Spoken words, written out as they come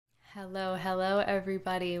Hello,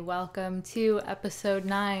 everybody. Welcome to episode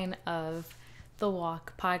 9 of the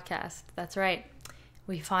Walk podcast. That's right.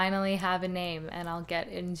 We finally have a name, and I'll get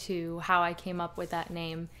into how I came up with that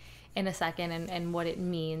name in a second and what it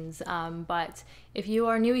means. But if you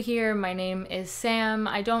are new here, my name is Sam.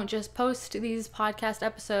 I don't just post these podcast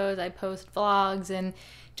episodes, I post vlogs and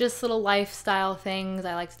just little lifestyle things.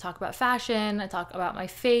 I like to talk about fashion, I talk about my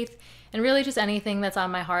faith, and really just anything that's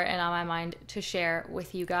on my heart and on my mind to share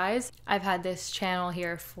with you guys. I've had this channel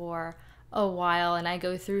here for a while and I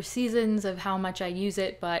go through seasons of how much I use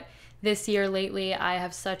it, but this year lately I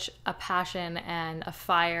have such a passion and a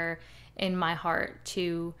fire in my heart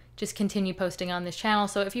to just continue posting on this channel.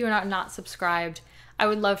 So if you are not subscribed, I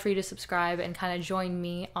would love for you to subscribe and kind of join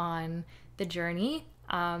me on the journey.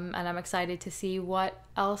 And I'm excited to see what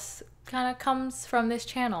else kind of comes from this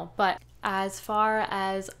channel. But as far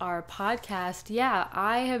as our podcast,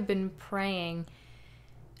 I have been praying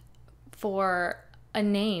for a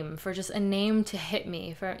name, for just a name to hit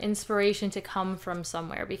me, for inspiration to come from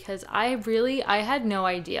somewhere, because I had no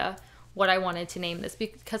idea what I wanted to name this,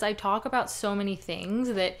 because I talk about so many things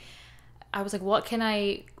that I was like, what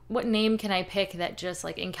name can I pick that just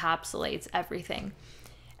like encapsulates everything?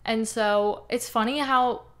 And so it's funny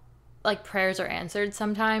how like prayers are answered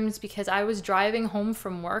sometimes, because I was driving home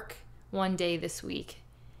from work one day this week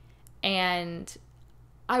and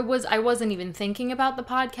I wasn't even thinking about the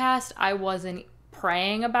podcast. I wasn't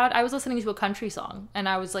praying about it. I was listening to a country song and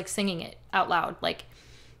I was like singing it out loud. Like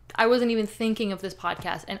I wasn't even thinking of this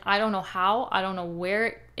podcast, and I don't know how, I don't know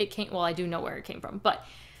where it came. Well, I do know where it came from, but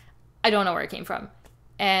I don't know where it came from.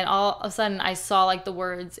 And all of a sudden I saw like the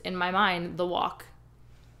words in my mind, The Walk.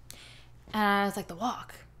 And I was like, The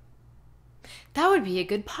Walk. That would be a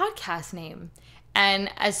good podcast name. And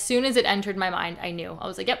as soon as it entered my mind, I knew. I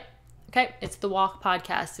was like, yep, okay, it's the Walk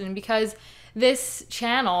podcast. And because this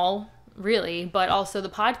channel, really, but also the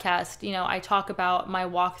podcast, I talk about my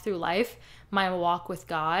walk through life, my walk with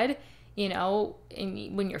God, and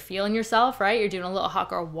when you're feeling yourself, right? You're doing a little hot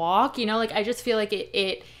girl walk, like I just feel like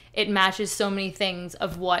it matches so many things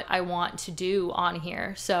of what I want to do on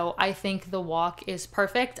here. So I think the Walk is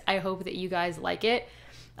perfect. I hope that you guys like it.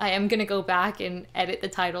 I am going to go back and edit the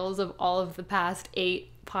titles of all of the past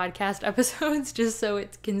 8 podcast episodes just so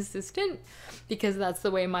it's consistent, because that's the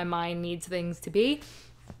way my mind needs things to be.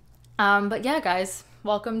 But yeah, guys,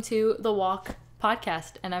 welcome to the Walk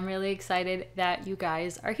podcast, and I'm really excited that you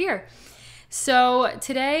guys are here. So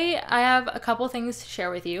today I have a couple things to share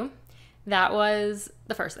with you. That was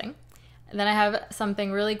the first thing. And then I have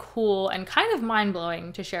something really cool and kind of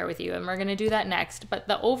mind-blowing to share with you, and we're going to do that next. But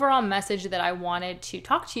the overall message that I wanted to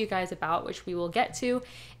talk to you guys about, which we will get to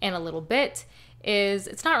in a little bit, is,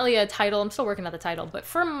 it's not really a title. I'm still working on the title, but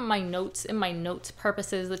for my notes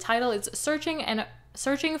purposes, the title is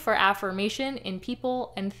Searching for Affirmation in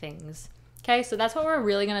People and Things. Okay, so that's what we're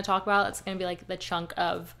really going to talk about. That's going to be like the chunk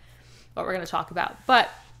of what we're going to talk about. But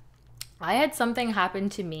I had something happen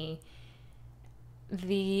to me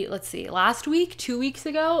last week, 2 weeks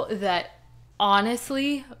ago, that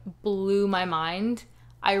honestly blew my mind.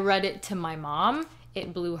 I read it to my mom.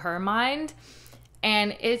 It blew her mind.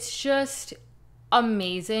 And it's just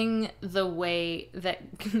amazing the way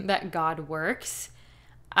that God works.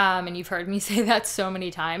 And you've heard me say that so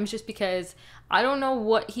many times, just because I don't know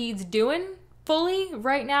what he's doing fully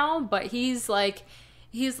right now, but he's like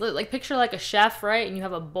picture like a chef, right? And you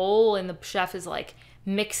have a bowl and the chef is like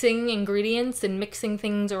mixing ingredients and mixing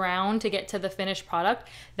things around to get to the finished product.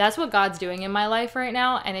 That's what God's doing in my life right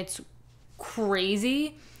now, and it's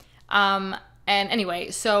crazy. And anyway,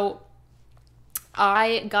 so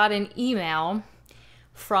I got an email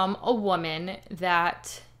from a woman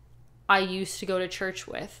that I used to go to church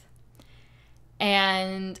with,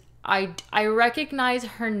 and I recognize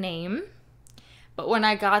her name, but when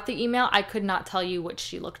I got the email, I could not tell you what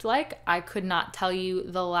she looked like. I could not tell you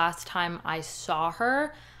the last time I saw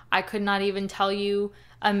her. I could not even tell you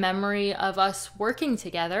a memory of us working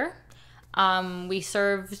together. We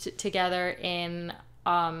served together in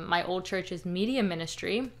my old church's media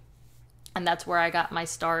ministry, and that's where I got my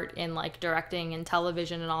start in like directing and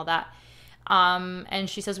television and all that. And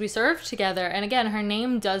she says we served together, and again, her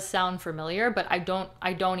name does sound familiar, but I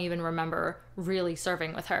don't even remember really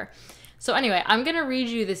serving with her. So anyway, I'm going to read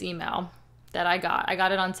you this email that I got. I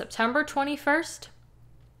got it on September 21st.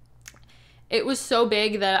 It was so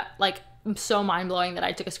big that, like, so mind-blowing that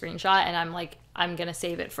I took a screenshot, and I'm like, I'm going to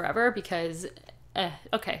save it forever because,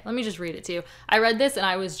 okay, let me just read it to you. I read this and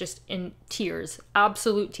I was just in tears,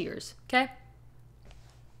 absolute tears, okay?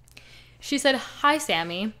 She said, "Hi,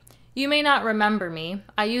 Sammy. You may not remember me.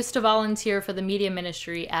 I used to volunteer for the media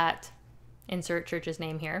ministry at insert church's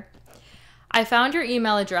name here. I found your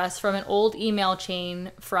email address from an old email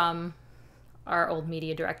chain from our old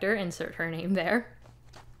media director, insert her name there.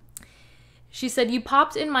 She said, you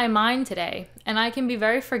popped in my mind today, and I can be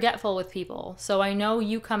very forgetful with people, so I know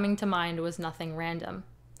you coming to mind was nothing random.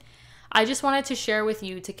 I just wanted to share with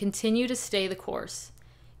you to continue to stay the course.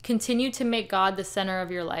 Continue to make God the center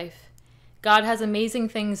of your life. God has amazing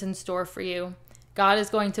things in store for you. God is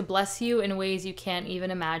going to bless you in ways you can't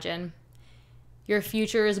even imagine. Your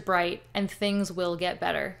future is bright, and things will get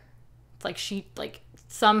better.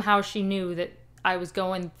 Somehow she knew that I was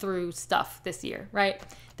going through stuff this year, right?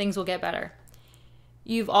 Things will get better.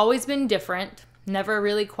 You've always been different, never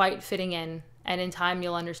really quite fitting in, and in time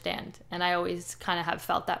you'll understand. And I always kind of have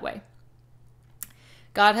felt that way.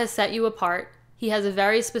 God has set you apart. He has a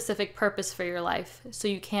very specific purpose for your life, so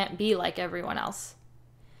you can't be like everyone else.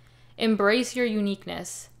 Embrace your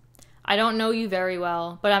uniqueness. I don't know you very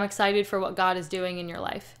well, but I'm excited for what God is doing in your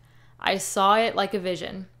life. I saw it like a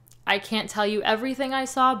vision. I can't tell you everything I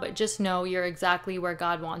saw, but just know you're exactly where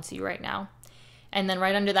God wants you right now. And then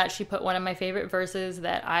right under that, she put one of my favorite verses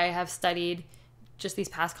that I have studied just these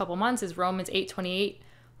past couple months is Romans 8:28.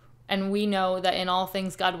 And we know that in all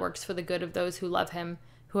things, God works for the good of those who love him,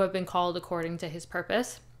 who have been called according to his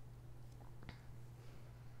purpose.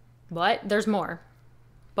 But there's more.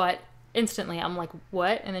 But instantly I'm like,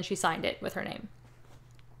 what? And then she signed it with her name.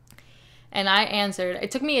 And I answered.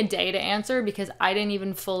 It took me a day to answer because I didn't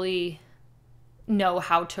even fully know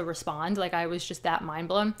how to respond. Like I was just that mind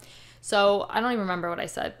blown. So I don't even remember what I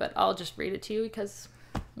said, but I'll just read it to you because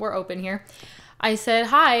we're open here. I said,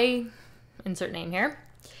 hi, insert name here.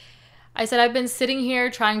 I said, I've been sitting here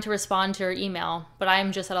trying to respond to your email, but I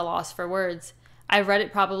am just at a loss for words. I've read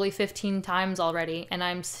it probably 15 times already, and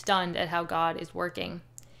I'm stunned at how God is working.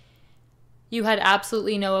 You had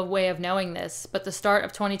absolutely no way of knowing this, but the start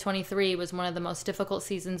of 2023 was one of the most difficult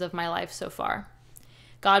seasons of my life so far.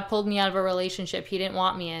 God pulled me out of a relationship he didn't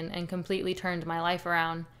want me in and completely turned my life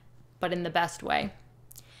around, but in the best way.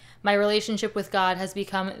 My relationship with God has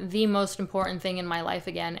become the most important thing in my life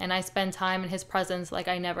again, and I spend time in his presence like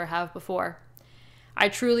I never have before. I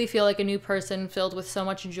truly feel like a new person filled with so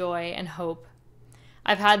much joy and hope.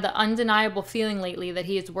 I've had the undeniable feeling lately that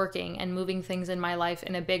he is working and moving things in my life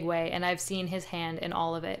in a big way, and I've seen his hand in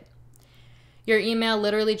all of it. Your email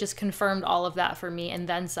literally just confirmed all of that for me and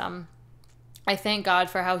then some. I thank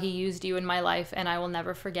God for how he used you in my life, and I will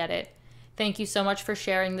never forget it. Thank you so much for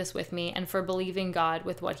sharing this with me and for believing God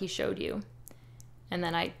with what he showed you. And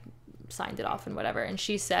then I signed it off and whatever. And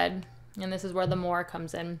she said, and this is where the more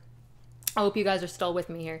comes in. I hope you guys are still with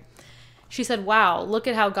me here. She said, wow, look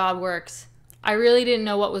at how God works. I really didn't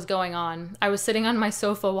know what was going on. I was sitting on my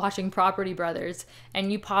sofa watching Property Brothers,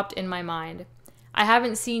 and you popped in my mind. I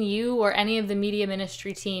haven't seen you or any of the media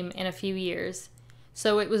ministry team in a few years,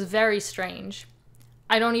 so it was very strange.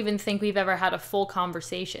 I don't even think we've ever had a full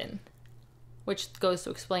conversation, which goes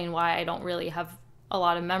to explain why I don't really have a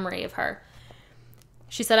lot of memory of her.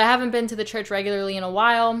 She said, I haven't been to the church regularly in a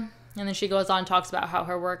while. And then she goes on and talks about how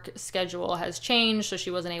her work schedule has changed, so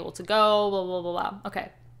she wasn't able to go, blah, blah, blah, blah. Okay.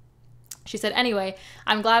 She said, anyway,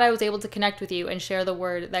 I'm glad I was able to connect with you and share the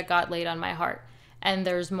word that God laid on my heart. And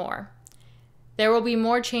there's more. There will be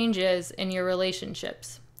more changes in your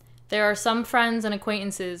relationships. There are some friends and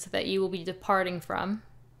acquaintances that you will be departing from,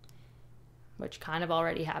 which kind of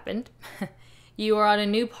already happened. You are on a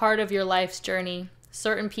new part of your life's journey.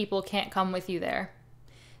 Certain people can't come with you there.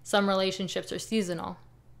 Some relationships are seasonal.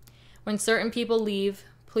 When certain people leave,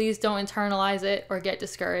 please don't internalize it or get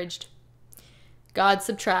discouraged. God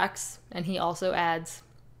subtracts, and he also adds.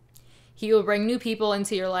 He will bring new people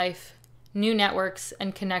into your life, new networks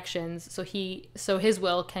and connections, so his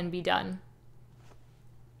will can be done.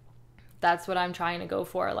 That's what I'm trying to go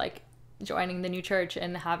for, like joining the new church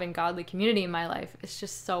and having godly community in my life. It's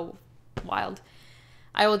just so wild.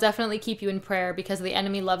 I will definitely keep you in prayer because the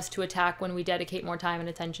enemy loves to attack when we dedicate more time and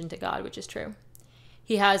attention to God, which is true.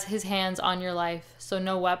 He has his hands on your life, so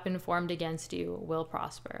no weapon formed against you will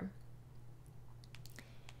prosper.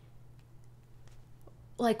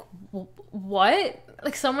 Like, what?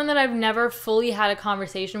 Like someone that I've never fully had a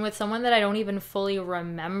conversation with, someone that I don't even fully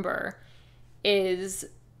remember is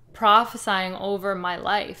prophesying over my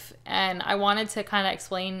life. And I wanted to kind of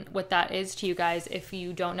explain what that is to you guys if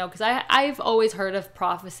you don't know, because I've always heard of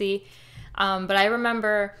prophecy, but I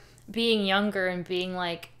remember being younger and being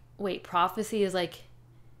like, wait, prophecy is like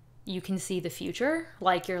you can see the future?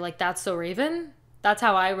 Like you're like, that's so Raven? That's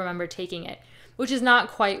how I remember taking it, which is not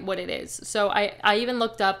quite what it is. So I even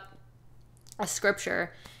looked up a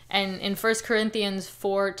scripture, and in 1 Corinthians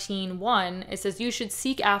 14:1, it says, you should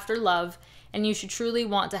seek after love and you should truly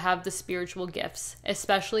want to have the spiritual gifts,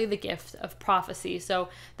 especially the gift of prophecy. So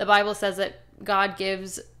the Bible says that God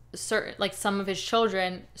gives certain, like some of his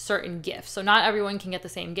children, certain gifts. So not everyone can get the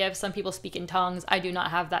same gift. Some people speak in tongues. I do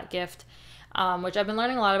not have that gift, which I've been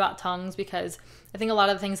learning a lot about tongues, because I think a lot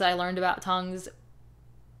of the things that I learned about tongues,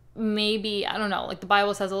 maybe, I don't know, like the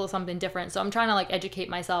Bible says a little something different. So I'm trying to like educate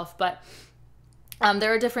myself, but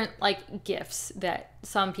there are different like gifts that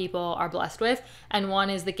some people are blessed with, and one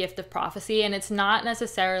is the gift of prophecy, and it's not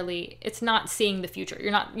seeing the future.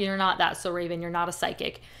 You're not that so Raven, you're not a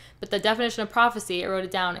psychic. But the definition of prophecy, I wrote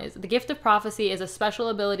it down, is the gift of prophecy is a special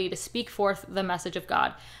ability to speak forth the message of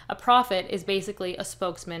God. A prophet is basically a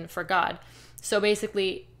spokesman for God. So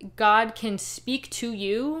basically, God can speak to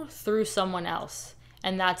you through someone else.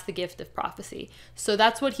 And that's the gift of prophecy. So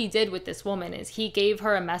that's what he did with this woman, is he gave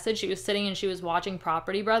her a message. She was sitting and she was watching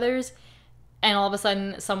Property Brothers, and all of a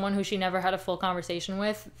sudden someone who she never had a full conversation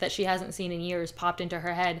with, that she hasn't seen in years, popped into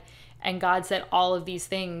her head, and God said all of these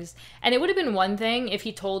things. And it would have been one thing if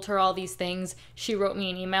he told her all these things, she wrote me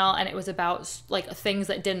an email and it was about like things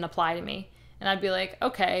that didn't apply to me, and I'd be like,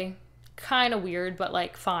 okay, kind of weird, but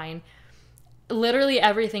like fine. Literally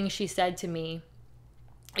everything she said to me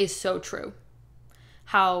is so true.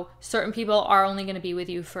 How certain people are only going to be with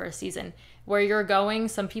you for a season. Where you're going,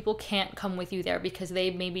 some people can't come with you there because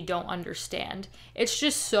they maybe don't understand. It's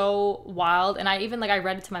just so wild. And I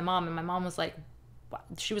read it to my mom, and my mom was like,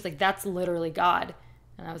 she was like, that's literally God.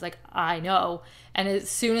 And I was like, I know. And as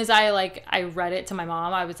soon as I read it to my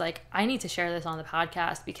mom, I was like, I need to share this on the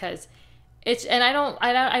podcast, because and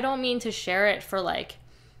I don't mean to share it for like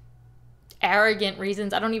arrogant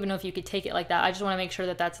reasons. I don't even know if you could take it like that. I just want to make sure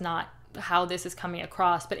that that's not how this is coming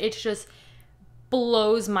across, but it just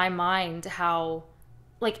blows my mind how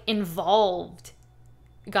like involved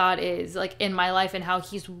God is like in my life, and how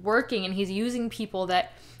he's working and he's using people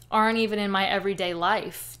that aren't even in my everyday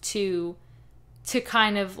life to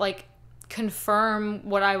kind of like confirm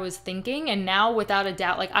what I was thinking. And now, without a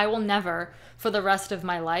doubt, like I will never for the rest of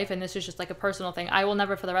my life, and this is just like a personal thing, I will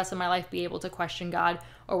never for the rest of my life be able to question God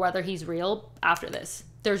or whether he's real after this.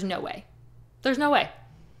 There's no way.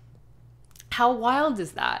 How wild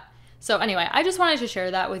is that? So anyway, I just wanted to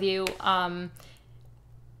share that with you.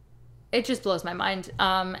 It just blows my mind.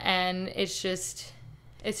 And it's just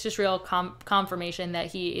real confirmation that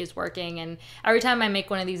he is working. And every time I make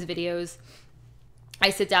one of these videos, I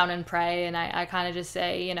sit down and pray, and I kind of just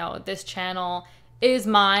say, you know, this channel is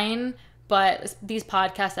mine, but these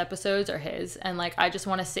podcast episodes are his. And like, I just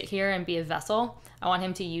want to sit here and be a vessel. I want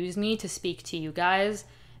him to use me to speak to you guys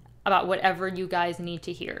about whatever you guys need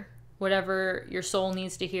to hear. Whatever your soul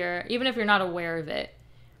needs to hear, even if you're not aware of it.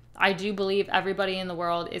 I do believe everybody in the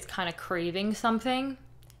world is kind of craving something,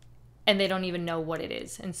 and they don't even know what it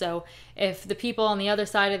is. And so if the people on the other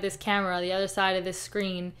side of this camera, the other side of this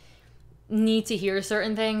screen, need to hear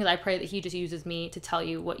certain things, I pray that he just uses me to tell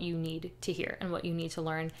you what you need to hear and what you need to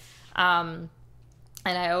learn. And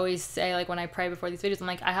I always say, like, when I pray before these videos, I'm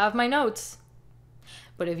like, I have my notes,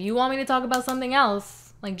 but if you want me to talk about something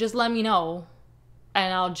else, like, just let me know.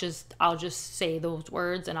 And I'll just say those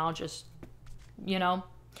words, and I'll just, you know.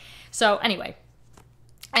 So anyway,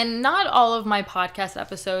 and not all of my podcast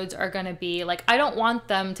episodes are going to be like, I don't want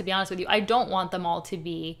them, to be honest with you, I don't want them all to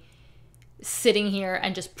be sitting here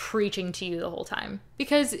and just preaching to you the whole time.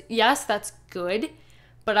 Because yes, that's good,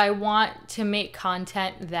 but I want to make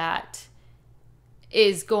content that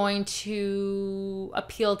is going to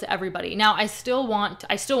appeal to everybody. Now, I still want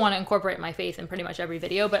to incorporate my faith in pretty much every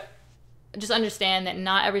video, but just understand that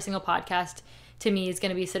not every single podcast to me is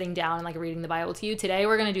going to be sitting down and like reading the Bible to you. Today,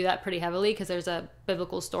 we're going to do that pretty heavily because there's a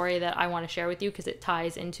biblical story that I want to share with you because it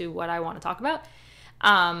ties into what I want to talk about.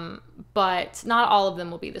 But not all of them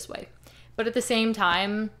will be this way. But at the same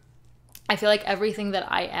time, I feel like everything that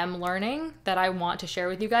I am learning that I want to share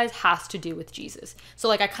with you guys has to do with Jesus. So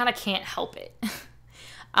like I kind of can't help it.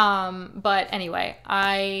 But anyway,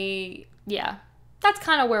 that's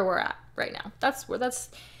kind of where we're at right now.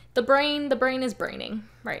 The brain is braining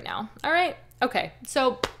right now. All right. Okay.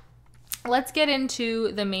 So let's get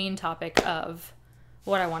into the main topic of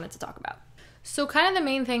what I wanted to talk about. So kind of the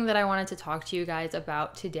main thing that I wanted to talk to you guys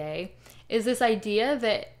about today is this idea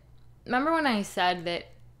that, remember when I said that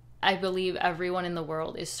I believe everyone in the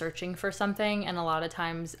world is searching for something, and a lot of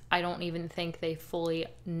times I don't even think they fully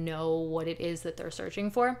know what it is that they're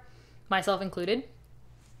searching for, myself included.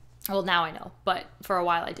 Well, now I know, but for a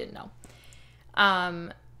while I didn't know.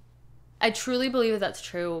 I truly believe that that's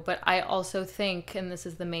true, but I also think, and this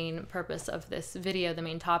is the main purpose of this video, the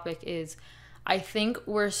main topic is, I think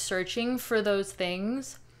we're searching for those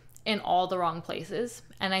things in all the wrong places.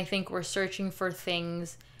 And I think we're searching for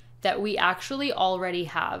things that we actually already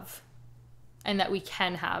have and that we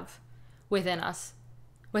can have within us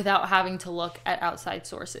without having to look at outside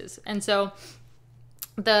sources. And so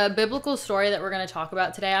the biblical story that we're going to talk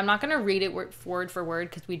about today, I'm not going to read it word for word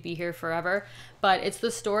because we'd be here forever, but it's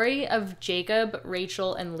the story of Jacob,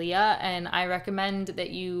 Rachel, and Leah, and I recommend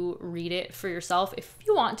that you read it for yourself if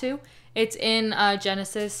you want to. It's in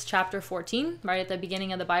Genesis chapter 14, right at the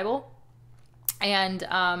beginning of the Bible.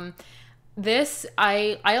 And this,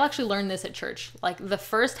 I actually learned this at church. Like the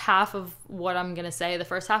first half of what I'm going to say, the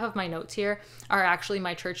first half of my notes here are actually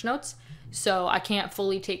my church notes. So I can't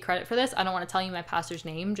fully take credit for this. I don't want to tell you my pastor's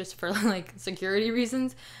name just for like security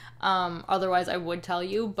reasons. Otherwise I would tell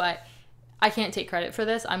you, but I can't take credit for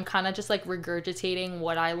this. I'm kind of just like regurgitating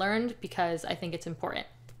what I learned because I think it's important.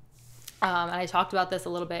 And I talked about this a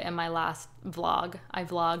little bit in my last vlog. I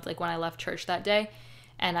vlogged like when I left church that day,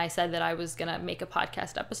 and I said that I was going to make a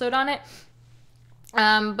podcast episode on it.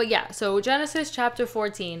 But yeah, so Genesis chapter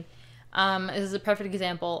 14 is a perfect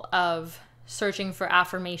example of searching for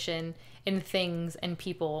affirmation in things and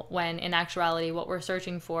people when in actuality what we're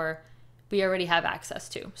searching for we already have access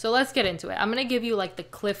to. So let's get into it. I'm going to give you like the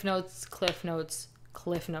Cliff Notes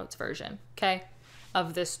version, okay,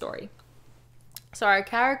 of this story. So our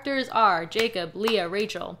characters are Jacob, Leah,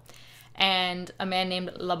 Rachel, and a man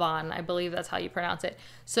named Laban. I believe that's how you pronounce it.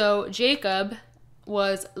 So Jacob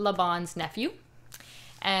was Laban's nephew,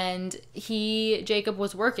 and Jacob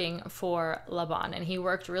was working for Laban, and he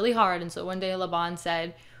worked really hard. And so one day Laban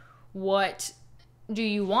said, "What do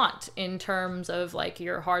you want in terms of like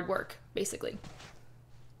your hard work?" Basically.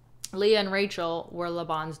 Leah and Rachel were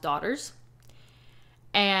Laban's daughters,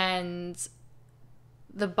 and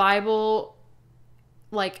the Bible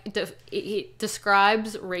it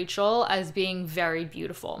describes Rachel as being very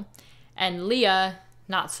beautiful and Leah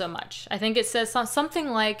not so much. I think it says something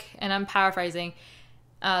like, and I'm paraphrasing,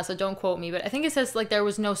 so don't quote me, but I think it says like there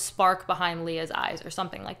was no spark behind Leah's eyes or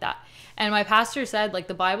something like that. And my pastor said like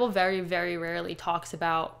the Bible very, very rarely talks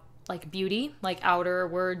about like beauty, like outer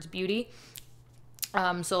words beauty.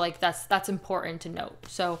 So like that's important to note.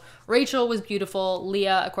 So Rachel was beautiful.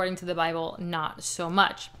 Leah, according to the Bible, not so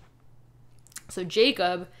much. So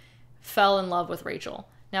Jacob fell in love with Rachel.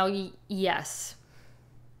 Now, yes,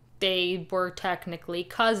 they were technically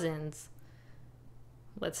cousins.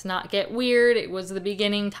 Let's not get weird. It was the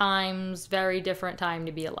beginning times, very different time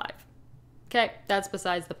to be alive. Okay, that's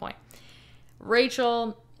besides the point.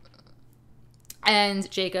 Rachel and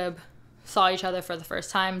Jacob saw each other for the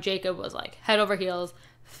first time. Jacob was like head over heels,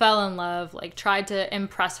 fell in love, like tried to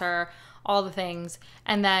impress her, all the things.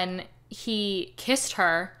 And then he kissed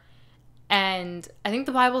her. And I think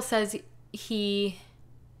the Bible says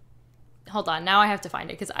hold on, now I have to find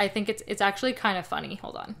it because I think it's actually kind of funny.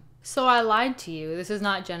 Hold on. So I lied to you. This is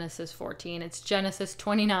not Genesis 14. It's Genesis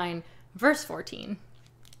 29, verse 14.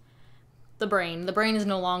 The brain is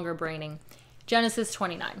no longer braining. Genesis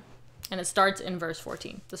 29. And it starts in verse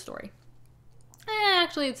 14, the story.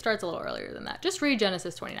 Actually, it starts a little earlier than that. Just read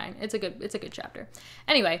Genesis 29. It's a good chapter.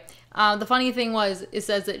 Anyway, the funny thing was, it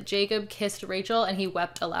says that Jacob kissed Rachel and he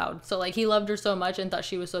wept aloud. So like he loved her so much and thought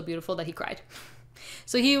she was so beautiful that he cried.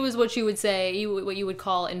 So he was what you would say, what you would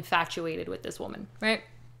call infatuated with this woman, right?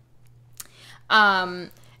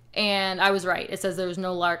 And I was right. It says there was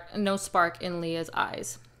no spark in Leah's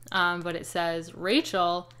eyes. But it says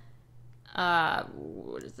Rachel,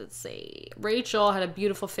 what does it say? Rachel had a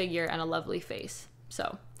beautiful figure and a lovely face.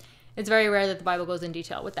 So it's very rare that the Bible goes in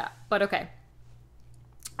detail with that, but okay.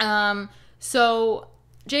 So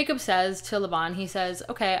Jacob says to Laban, he says,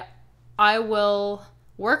 "Okay, I will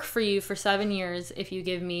work for you for 7 years if you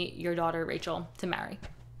give me your daughter Rachel to marry."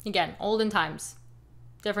 Again, olden times,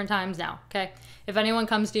 different times now, okay? If anyone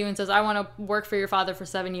comes to you and says, "I want to work for your father for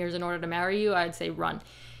 7 years in order to marry you," I'd say run.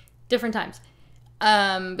 Different times.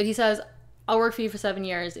 But he says, "I'll work for you for 7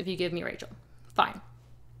 years if you give me Rachel." Fine.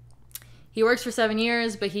 He works for 7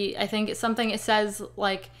 years, but I think it's something, it says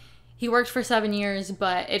like he worked for 7 years,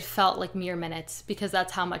 but it felt like mere minutes because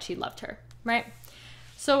that's how much he loved her, right?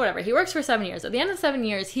 So whatever, he works for 7 years. At the end of 7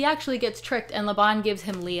 years, he actually gets tricked and Laban gives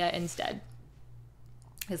him Leah instead.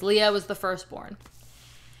 Because Leah was the firstborn.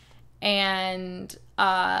 And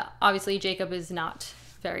obviously Jacob is not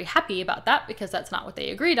very happy about that because that's not what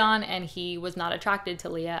they agreed on, and he was not attracted to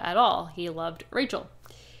Leah at all. He loved Rachel.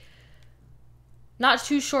 Not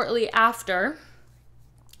too shortly after,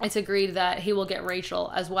 it's agreed that he will get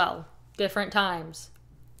Rachel as well. Different times.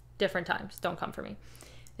 Don't come for me.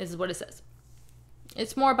 This is what it says.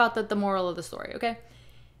 It's more about the moral of the story, okay?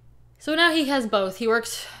 So now he has both. He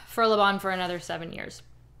works for Laban for another 7 years.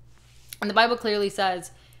 And the Bible clearly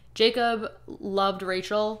says Jacob loved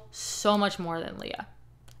Rachel so much more than Leah.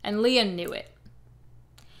 And Leah knew it.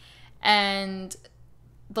 And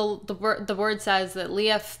the word says that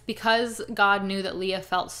Leah, because God knew that Leah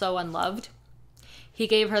felt so unloved, he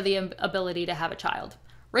gave her the ability to have a child.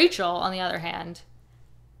 Rachel, on the other hand,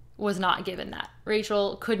 was not given that.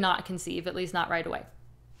 Rachel could not conceive, at least not right away.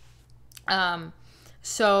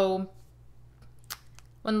 So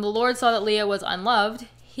when the Lord saw that Leah was unloved,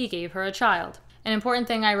 he gave her a child. An important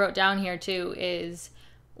thing I wrote down here too is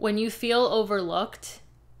when you feel overlooked,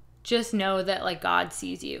 just know that like God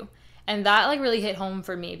sees you. And that like really hit home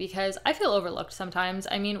for me because I feel overlooked sometimes.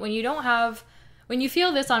 I mean, when you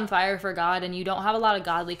feel this on fire for God and you don't have a lot of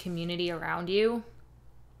godly community around you,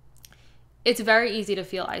 it's very easy to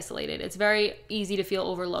feel isolated. It's very easy to feel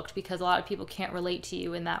overlooked because a lot of people can't relate to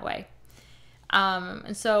you in that way.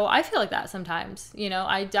 And so I feel like that sometimes,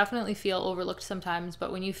 I definitely feel overlooked sometimes,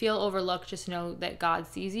 but when you feel overlooked, just know that God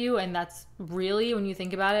sees you. And that's really, when you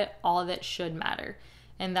think about it, all that should matter.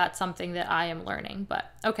 And that's something that I am learning.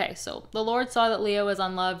 But okay, so the Lord saw that Leah was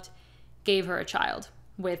unloved, gave her a child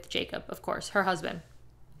with Jacob, of course, her husband.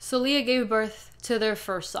 So Leah gave birth to their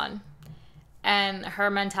first son. And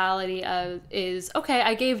her mentality is, okay,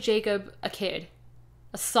 I gave Jacob a kid,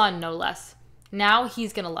 a son, no less. Now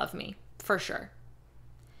he's going to love me, for sure.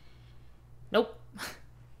 Nope.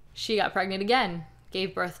 She got pregnant again,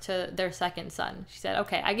 gave birth to their second son. She said,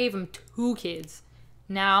 okay, I gave him 2 kids.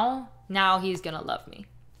 Now he's going to love me.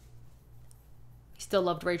 He still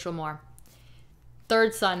loved Rachel more.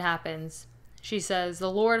 Third son happens. She says,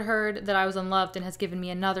 the Lord heard that I was unloved and has given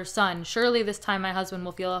me another son. Surely this time my husband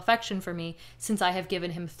will feel affection for me since I have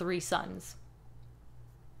given him 3 sons.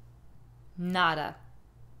 Nada.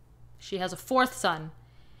 She has a 4th son.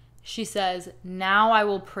 She says, now I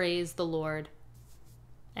will praise the Lord.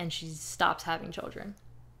 And she stops having children.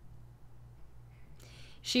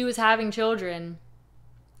 She was having children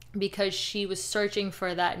because she was searching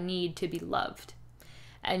for that need to be loved.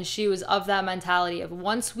 And she was of that mentality of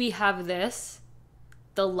once we have this,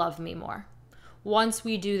 they'll love me more. Once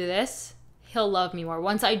we do this, he'll love me more.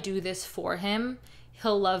 Once I do this for him,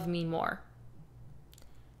 he'll love me more.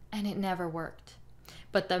 And it never worked.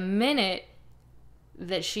 But the minute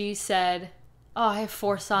that she said, oh, I have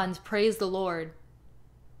 4 sons, praise the Lord,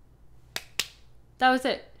 that was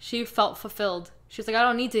it. She felt fulfilled. She was like, I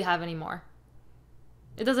don't need to have any more.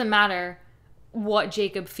 It doesn't matter what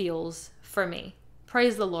Jacob feels for me.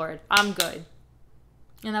 Praise the Lord. I'm good.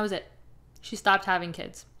 And that was it. She stopped having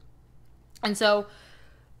kids. And so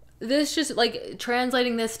this just like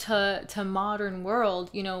translating this to modern world,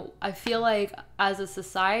 I feel like as a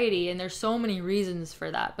society, and there's so many reasons for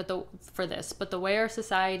that, but the way our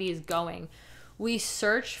society is going, we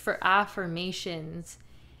search for affirmations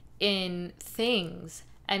in things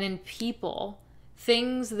and in people,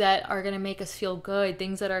 things that are going to make us feel good,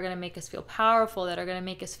 things that are going to make us feel powerful, that are going to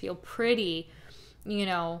make us feel pretty.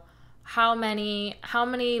 How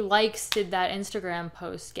many likes did that Instagram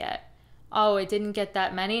post get? Oh, it didn't get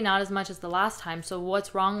that many, not as much as the last time. So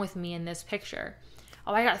what's wrong with me in this picture?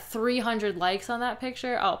 Oh, I got 300 likes on that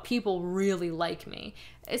picture. Oh, people really like me.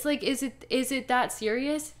 It's like, is it that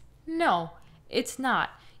serious? No, it's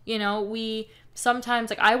not. We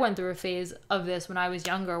sometimes, like I went through a phase of this when I was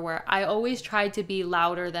younger where I always tried to be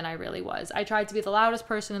louder than I really was. I tried to be the loudest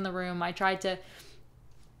person in the room. I tried to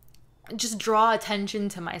just draw attention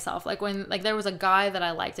to myself. Like when there was a guy that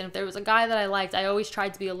I liked, and if there was a guy that I liked, I always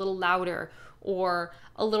tried to be a little louder or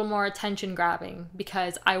a little more attention grabbing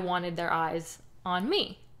because I wanted their eyes on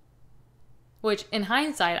me. Which in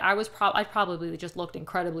hindsight, I probably just looked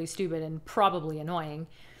incredibly stupid and probably annoying.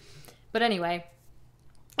 But anyway,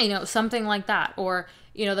 something like that. Or,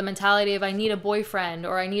 the mentality of I need a boyfriend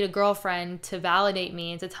or I need a girlfriend to validate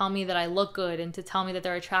me and to tell me that I look good and to tell me that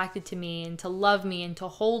they're attracted to me and to love me and to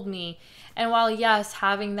hold me. And while, yes,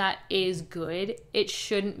 having that is good, it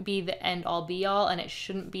shouldn't be the end all be all, and it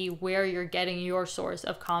shouldn't be where you're getting your source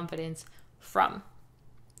of confidence from.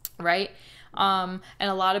 Right? And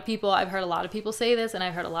I've heard a lot of people say this, and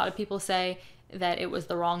I've heard a lot of people say that it was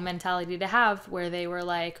the wrong mentality to have, where they were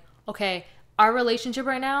like, okay, our relationship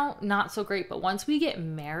right now, not so great, but once we get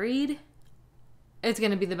married, it's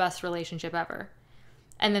going to be the best relationship ever.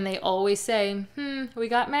 And then they always say, we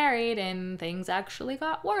got married and things actually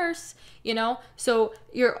got worse, So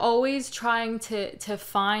you're always trying to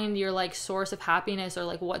find your like source of happiness or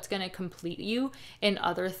like what's going to complete you in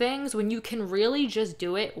other things when you can really just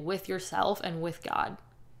do it with yourself and with God.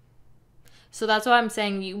 So that's why I'm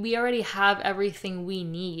saying we already have everything we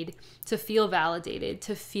need to feel validated,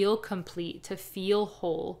 to feel complete, to feel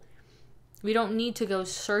whole. We don't need to go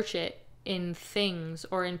search it in things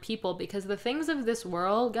or in people, because the things of this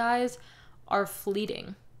world, guys, are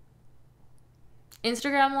fleeting.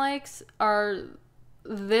 Instagram likes are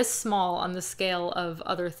this small on the scale of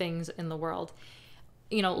other things in the world.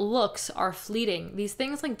 You know, looks are fleeting. These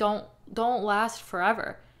things like don't last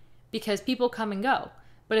forever because people come and go.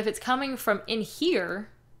 But if it's coming from in here,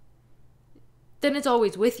 then it's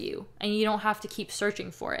always with you and you don't have to keep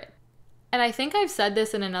searching for it. And I think I've said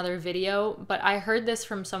this in another video, but I heard this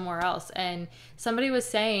from somewhere else. And somebody was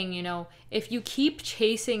saying, you know, if you keep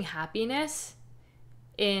chasing happiness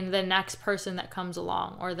in the next person that comes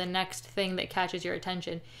along or the next thing that catches your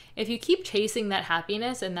attention, if you keep chasing that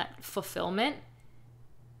happiness and that fulfillment,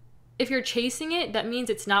 if you're chasing it, that means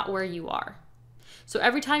it's not where you are. So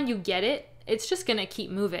every time you get it, it's just going to keep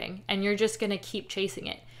moving and you're just going to keep chasing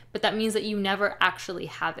it. But that means that you never actually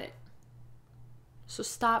have it. So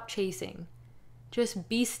stop chasing. Just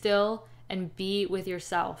be still and be with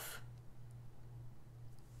yourself.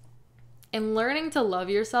 And learning to love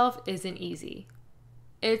yourself isn't easy.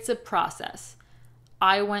 It's a process.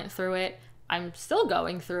 I went through it. I'm still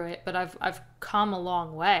going through it, but I've come a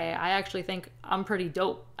long way. I actually think I'm pretty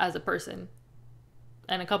dope as a person.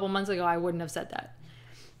 And a couple months ago, I wouldn't have said that.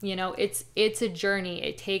 You know, it's a journey.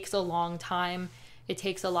 It takes a long time. It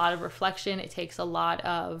takes a lot of reflection. It takes a lot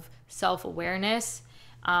of self-awareness.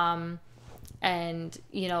 And,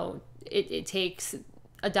 you know, it takes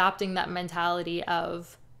adopting that mentality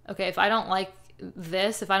of, okay, if I don't like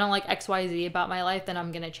this, if I don't like XYZ about my life, then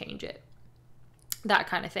I'm going to change it. That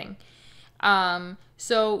kind of thing.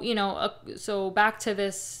 So, you know, so back to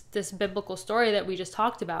this biblical story that we just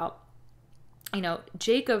talked about, you know,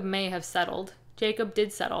 Jacob may have settled. Jacob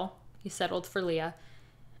did settle. He settled for Leah.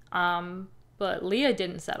 But Leah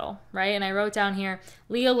didn't settle, right? And I wrote down here,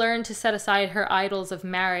 Leah learned to set aside her idols of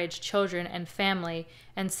marriage, children, and family,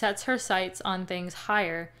 and sets her sights on things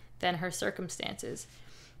higher than her circumstances.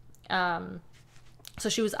 So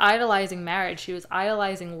she was idolizing marriage. She was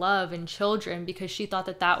idolizing love and children because she thought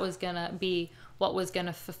that that was going to be what was going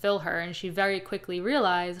to fulfill her. And she very quickly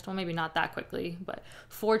realized, well, maybe not that quickly, but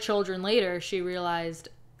 4 children later, she realized,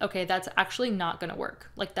 okay, that's actually not going to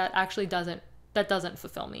work. Like that actually doesn't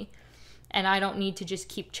fulfill me. And I don't need to just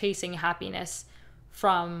keep chasing happiness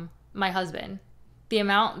from my husband. The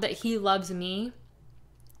amount that he loves me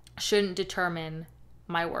shouldn't determine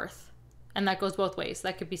my worth. And that goes both ways.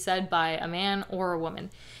 That could be said by a man or a woman.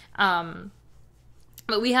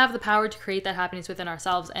 But we have the power to create that happiness within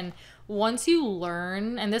ourselves. And once you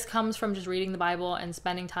learn, and this comes from just reading the Bible and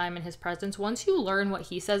spending time in his presence, once you learn what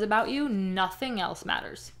he says about you, nothing else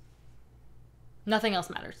matters. Nothing else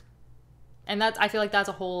matters. And I feel like that's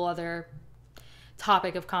a whole other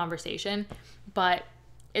topic of conversation, but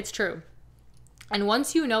it's true. And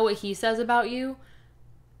once you know what he says about you,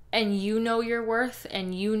 and you know your worth,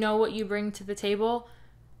 and you know what you bring to the table,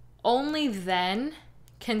 only then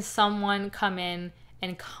can someone come in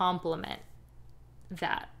and compliment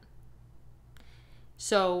that.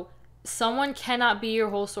 So someone cannot be your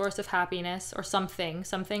whole source of happiness, or something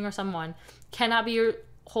or someone cannot be your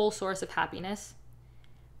whole source of happiness,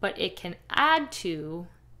 but it can add to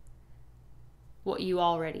what you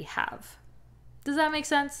already have. Does that make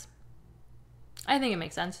sense? I think it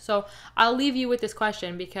makes sense. So I'll leave you with this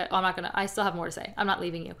question because I still have more to say. I'm not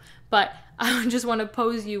leaving you, but I just want to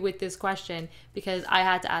pose you with this question because I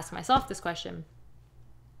had to ask myself this question.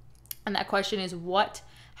 And that question is, what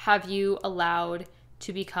have you allowed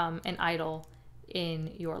to become an idol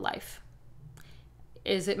in your life?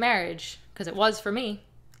 Is it marriage? Because it was for me.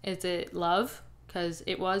 Is it love? Because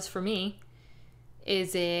it was for me.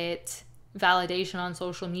 Is it validation on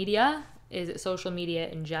social media? Is it social media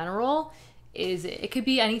in general? It could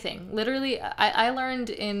be anything. Literally, I learned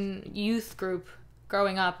in youth group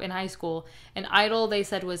growing up in high school, an idol, they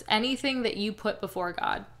said, was anything that you put before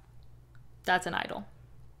God. That's an idol.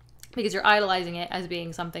 Because you're idolizing it as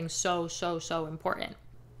being something so, so, so important.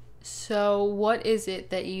 So what is it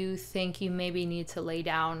that you think you maybe need to lay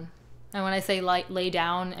down? And when I say lay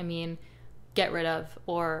down, I mean get rid of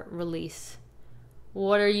or release.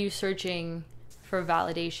 What are you searching for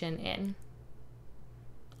validation in?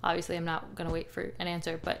 Obviously, I'm not going to wait for an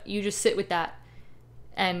answer, but you just sit with that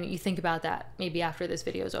and you think about that maybe after this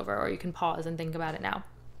video is over, or you can pause and think about it now.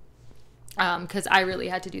 Because I really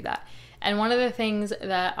had to do that. And one of the things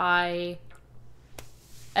that I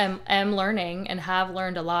am learning and have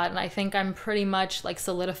learned a lot, and I think I'm pretty much like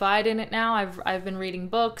solidified in it now. I've been reading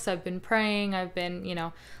books, I've been praying, I've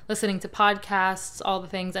been, listening to podcasts, all the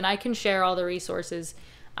things, and I can share all the resources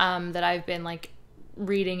that I've been like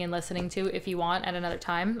reading and listening to if you want at another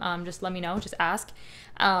time. Just let me know, just ask.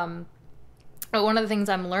 But one of the things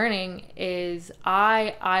I'm learning is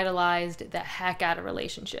I idolized the heck out of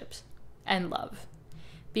relationships and love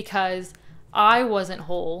because I wasn't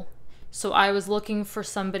whole. So I was looking for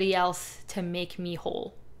somebody else to make me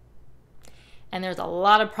whole. And there's a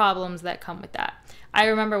lot of problems that come with that. I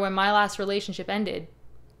remember when my last relationship ended,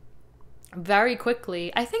 very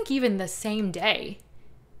quickly, I think even the same day,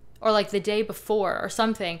 or like the day before or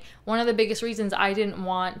something, one of the biggest reasons I didn't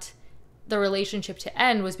want the relationship to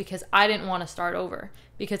end was because I didn't want to start over.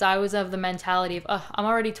 Because I was of the mentality of, I'm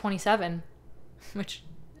already 27, which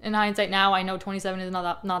in hindsight now I know 27 is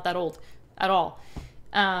not that old at all.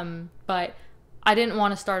 But I didn't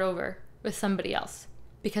want to start over with somebody else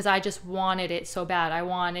because I just wanted it so bad. I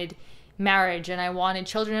wanted marriage and I wanted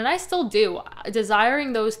children, and I still do.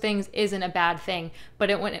 Desiring those things isn't a bad thing,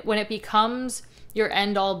 but when it becomes your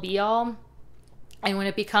end all be all, and when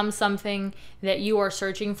it becomes something that you are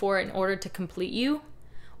searching for in order to complete you,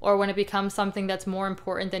 or when it becomes something that's more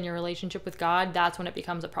important than your relationship with God, that's when it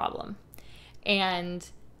becomes a problem. And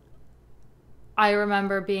I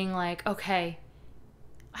remember being like, okay,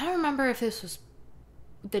 I don't remember if this was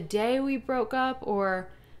the day we broke up or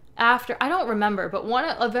after. I don't remember, but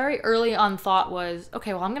a very early on thought was,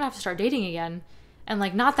 okay, well, I'm gonna have to start dating again, and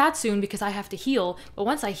like not that soon because I have to heal, but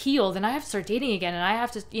once I heal, then I have to start dating again, and I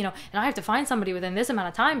have to, and I have to find somebody within this amount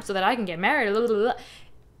of time so that I can get married. Blah, blah, blah.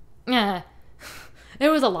 Yeah, it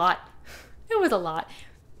was a lot. It was a lot.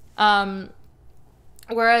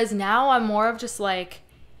 Whereas now I'm more of just like,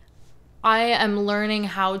 I am learning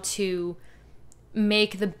how to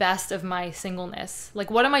make the best of my singleness.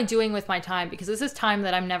 Like, what am I doing with my time? Because this is time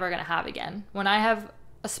that I'm never going to have again. When I have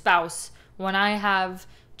a spouse, when I have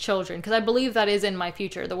children, because I believe that is in my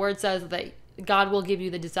future. The word says that God will give you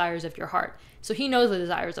the desires of your heart. So he knows the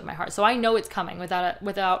desires of my heart. So I know it's coming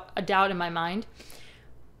without a doubt in my mind.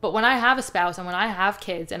 But when I have a spouse and when I have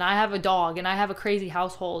kids and I have a dog and I have a crazy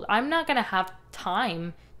household, I'm not going to have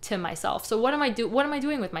time to myself. So what am I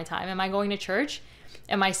doing with my time? Am I going to church?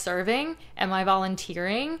 Am I serving? Am I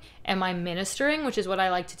volunteering? Am I ministering, which is what I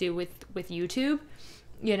like to do with YouTube?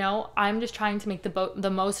 I'm just trying to make the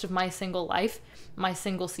most of my single life, my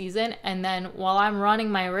single season. And then while I'm running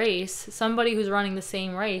my race, somebody who's running the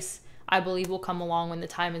same race, I believe will come along when the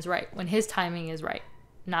time is right, when his timing is right,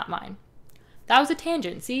 not mine. That was a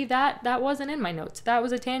tangent. See, that wasn't in my notes. That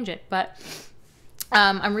was a tangent. But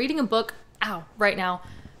I'm reading a book right now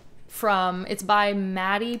it's by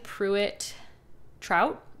Maddie Pruitt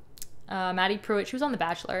Trout. Maddie Pruitt, she was on The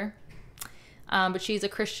Bachelor. But she's a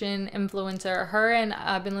Christian influencer.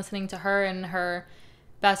 I've been listening to her and her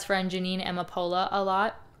best friend Janine Amapola a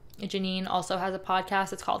lot. Janine also has a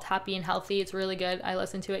podcast. It's called Happy and Healthy. It's really good. I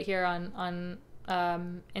listen to it here on I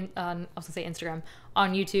was gonna say Instagram,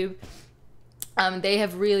 on YouTube. They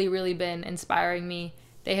have really, really been inspiring me.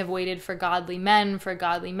 They have waited for godly men, for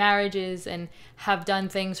godly marriages, and have done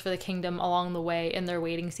things for the kingdom along the way in their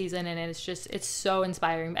waiting season. And it's so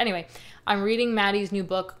inspiring. But anyway, I'm reading Maddie's new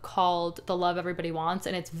book called The Love Everybody Wants.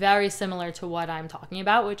 And it's very similar to what I'm talking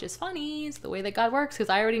about, which is funny. It's the way that God works, because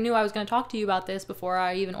I already knew I was going to talk to you about this before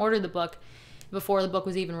I even ordered the book, before the book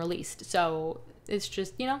was even released. So it's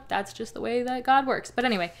just, that's just the way that God works. But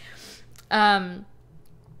anyway, that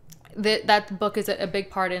book is a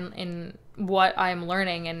big part in what I'm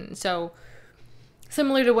learning. And so,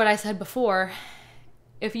 similar to what I said before,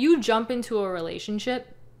 if you jump into a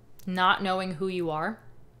relationship not knowing who you are,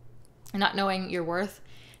 not knowing your worth,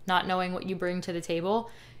 not knowing what you bring to the table,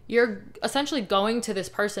 you're essentially going to this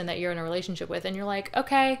person that you're in a relationship with, and you're like,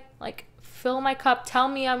 okay, like, fill my cup, tell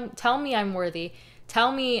me I'm worthy,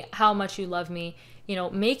 tell me how much you love me,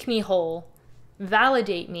 make me whole,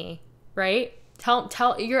 validate me, right?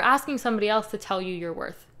 You're asking somebody else to tell you your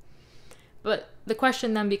worth. But the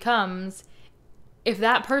question then becomes, if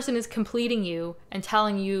that person is completing you and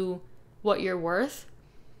telling you what you're worth,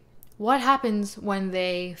 what happens when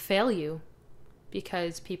they fail you?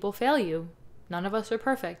 Because people fail you. None of us are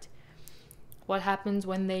perfect. What happens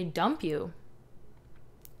when they dump you?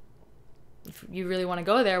 If you really want to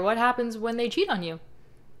go there, what happens when they cheat on you?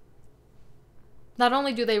 Not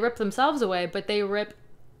only do they rip themselves away, but they rip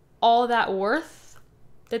all that worth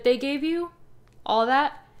that they gave you, all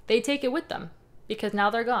that, they take it with them, because now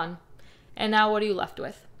they're gone. And now what are you left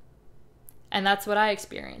with? And that's what I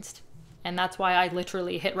experienced. And that's why I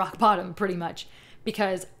literally hit rock bottom, pretty much,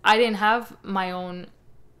 because I didn't have my own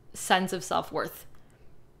sense of self-worth.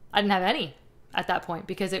 I didn't have any at that point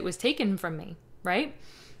because it was taken from me, right?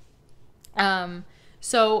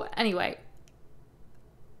 So anyway,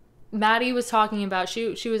 Maddie was talking about,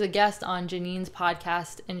 she was a guest on Janine's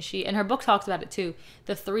podcast, and her book talks about it too,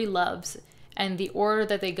 the 3 loves, and the order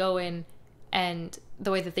that they go in, and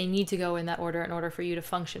the way that they need to go in that order in order for you to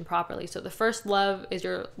function properly. So the first love is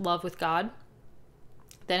your love with God.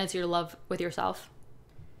 Then it's your love with yourself.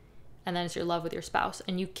 and then it's your love with your spouse.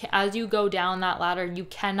 And as you go down that ladder, you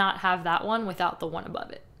cannot have that one without the one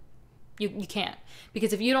above it. You can't,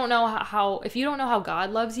 because if you don't know how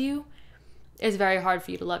God loves you, it's very hard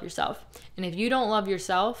for you to love yourself. And if you don't love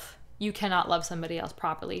yourself, you cannot love somebody else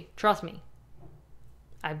properly. Trust me.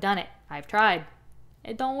 I've done it. I've tried.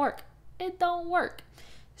 It don't work. It don't work.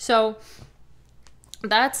 So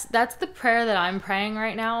that's the prayer that I'm praying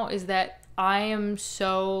right now, is that I am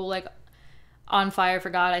so like on fire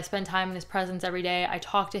for God. I spend time in his presence every day. I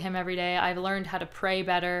talk to him every day. I've learned how to pray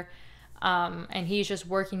better. And he's just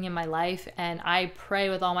working in my life. And I pray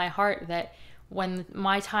with all my heart that when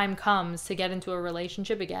my time comes to get into a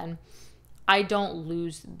relationship again, I don't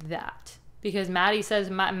lose that. Because Maddie says,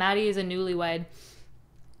 Maddie is a newlywed,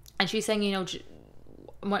 and she's saying, you know,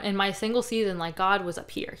 in my single season, like, God was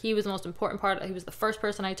up here. He was the most important part. He was the first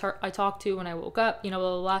person I talked to when I woke up, you know,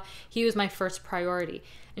 blah, blah, blah. He was my first priority.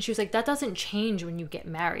 And she was like, that doesn't change when you get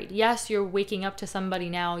married. Yes, you're waking up to somebody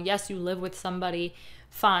now. Yes, you live with somebody.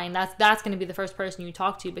 Fine, that's going to be the first person you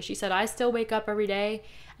talk to. But she said, I still wake up every day.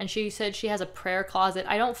 And she said she has a prayer closet.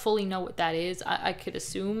 I don't fully know what that is. I could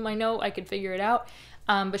assume I know. I could figure it out.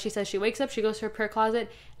 But she says she wakes up, she goes to her prayer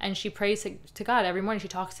closet, and she prays to God every morning. She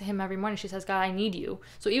talks to him every morning. She says, God, I need you.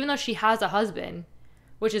 So even though she has a husband,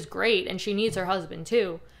 which is great, and she needs her husband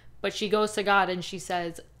too, but she goes to God and she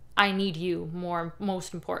says, I need you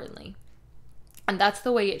most importantly. And that's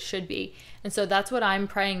the way it should be. And so that's what I'm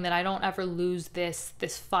praying, that I don't ever lose this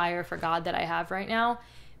fire for God that I have right now.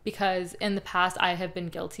 Because in the past, I have been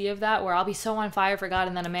guilty of that, where I'll be so on fire for God,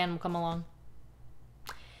 and then a man will come along.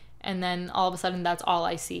 And then all of a sudden, that's all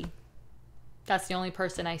I see. That's the only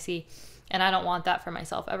person I see. And I don't want that for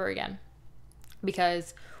myself ever again.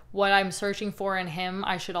 Because what I'm searching for in him,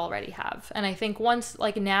 I should already have. And I think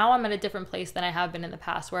now I'm at a different place than I have been in the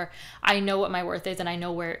past, where I know what my worth is and I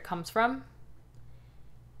know where it comes from.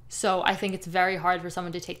 So I think it's very hard for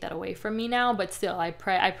someone to take that away from me now. But still, I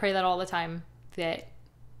pray that all the time, that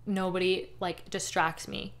nobody like distracts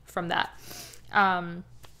me from that.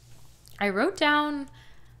 I wrote down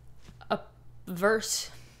a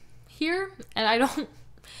verse here, and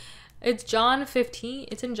it's John 15.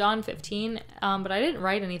 It's in John 15, but I didn't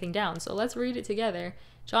write anything down. So let's read it together.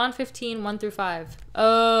 John 15, 1 through 5.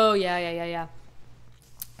 Oh, yeah.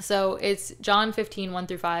 So it's John 15, 1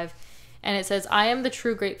 through 5. And it says, I am the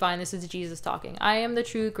true grapevine. This is Jesus talking. I am the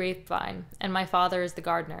true grapevine, and my Father is the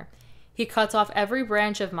gardener. He cuts off every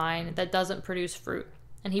branch of mine that doesn't produce fruit,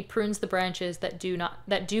 and he prunes the branches that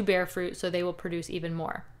do bear fruit, so they will produce even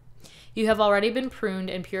more. You have already been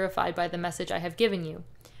pruned and purified by the message I have given you.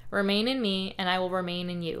 Remain in me, and I will remain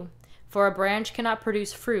in you. For a branch cannot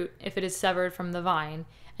produce fruit if it is severed from the vine,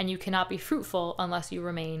 and you cannot be fruitful unless you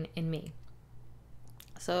remain in me.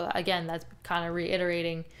 So again, that's kind of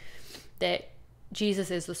reiterating that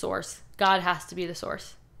Jesus is the source. God has to be the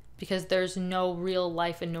source, because there's no real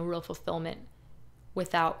life and no real fulfillment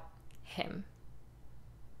without him.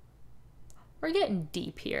 We're getting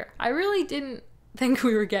deep here. I really didn't think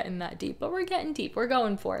we were getting that deep, but we're getting deep. We're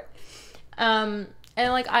going for it. And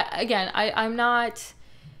like, I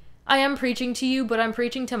am preaching to you, but I'm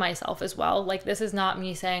preaching to myself as well. Like, this is not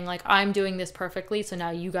me saying like, I'm doing this perfectly, so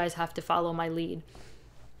now you guys have to follow my lead.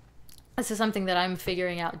 This is something that I'm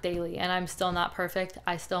figuring out daily, and I'm still not perfect.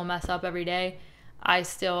 I still mess up every day. I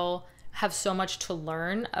still have so much to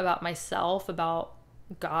learn about myself, about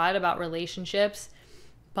God, about relationships,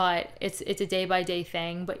 but it's a day by day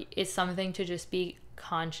thing. But it's something to just be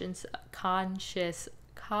conscious.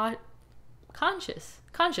 There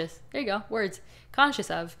you go, words.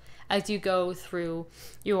 Conscious of as you go through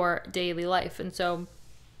your daily life. And so,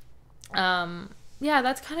 yeah,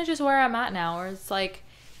 that's kind of just where I'm at now, where it's like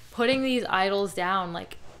putting these idols down.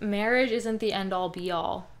 Like, marriage isn't the end all be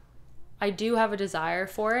all. I do have a desire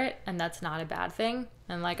for it, and that's not a bad thing.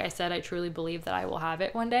 And like I said, I truly believe that I will have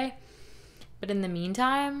it one day. But in the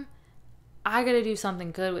meantime, I gotta do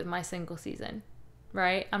something good with my single season,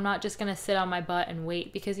 right? I'm not just gonna sit on my butt and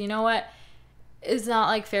wait, because you know what? It's not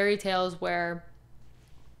like fairy tales where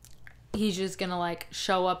he's just gonna like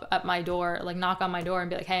show up at my door, like knock on my door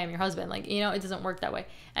and be like, hey, I'm your husband. Like, you know, it doesn't work that way.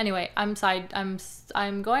 Anyway, I'm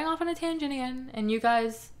going off on a tangent again, and you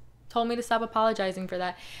guys told me to stop apologizing for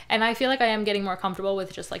that. And I feel like I am getting more comfortable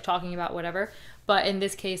with just like talking about whatever. But in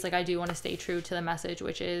this case, like, I do want to stay true to the message,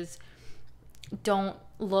 which is, don't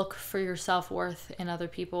look for your self-worth in other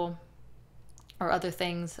people or other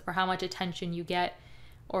things, or how much attention you get,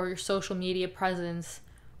 or your social media presence,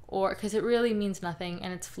 or because it really means nothing,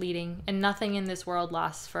 and it's fleeting, and nothing in this world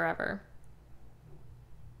lasts forever.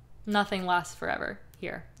 Nothing lasts forever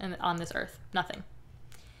here and on this earth. Nothing.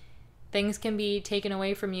 Things can be taken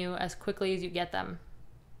away from you as quickly as you get them.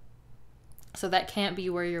 So that can't be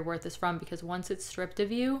where your worth is from, because once it's stripped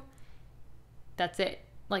of you, that's it.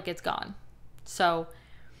 Like, it's gone. So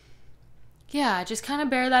yeah, just kind of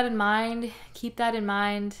bear that in mind. Keep that in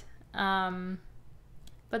mind.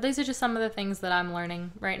 But these are just some of the things that I'm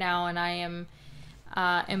learning right now, and I am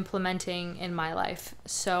implementing in my life.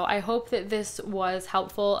 So I hope that this was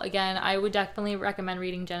helpful. Again, I would definitely recommend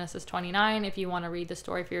reading Genesis 29 if you want to read the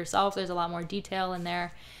story for yourself. There's a lot more detail in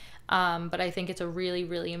there. But I think it's a really,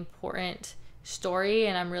 really important story,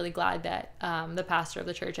 and I'm really glad that the pastor of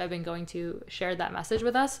the church I've been going to shared that message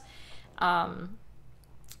with us.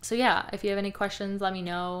 So yeah, if you have any questions, let me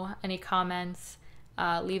know. Any comments,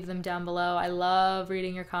 leave them down below. I love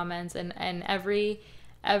reading your comments, and every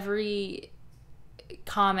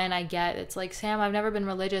comment I get, it's like, Sam, I've never been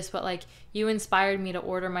religious, but like, you inspired me to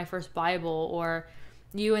order my first Bible, or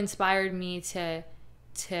you inspired me to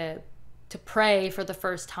pray for the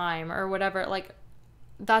first time, or whatever. Like,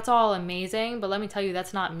 that's all amazing, but let me tell you,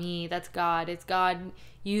 that's not me, that's God. It's God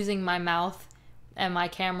using my mouth and my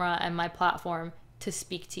camera and my platform to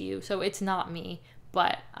speak to you. So it's not me,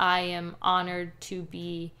 but I am honored to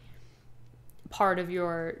be part of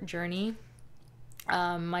your journey.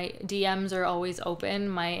 My DMs are always open.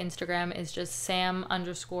 My Instagram is just Sam_on_YT,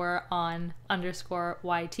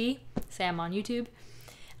 Sam on YouTube.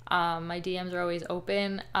 My DMs are always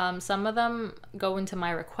open. Some of them go into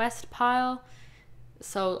my request pile,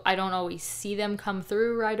 so I don't always see them come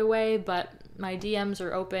through right away, but my DMs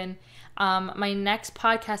are open. My next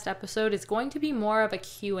podcast episode is going to be more of a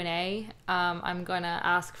Q&A. I'm going to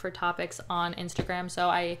ask for topics on Instagram, so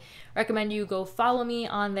I recommend you go follow me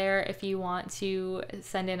on there if you want to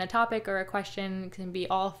send in a topic or a question. It can be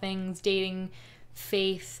all things dating,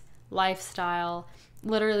 faith, lifestyle,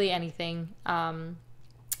 literally anything. And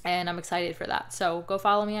I'm excited for that. So go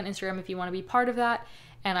follow me on Instagram if you want to be part of that,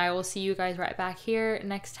 and I will see you guys right back here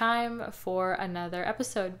next time for another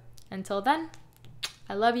episode. Until then,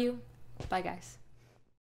 I love you. Bye, guys.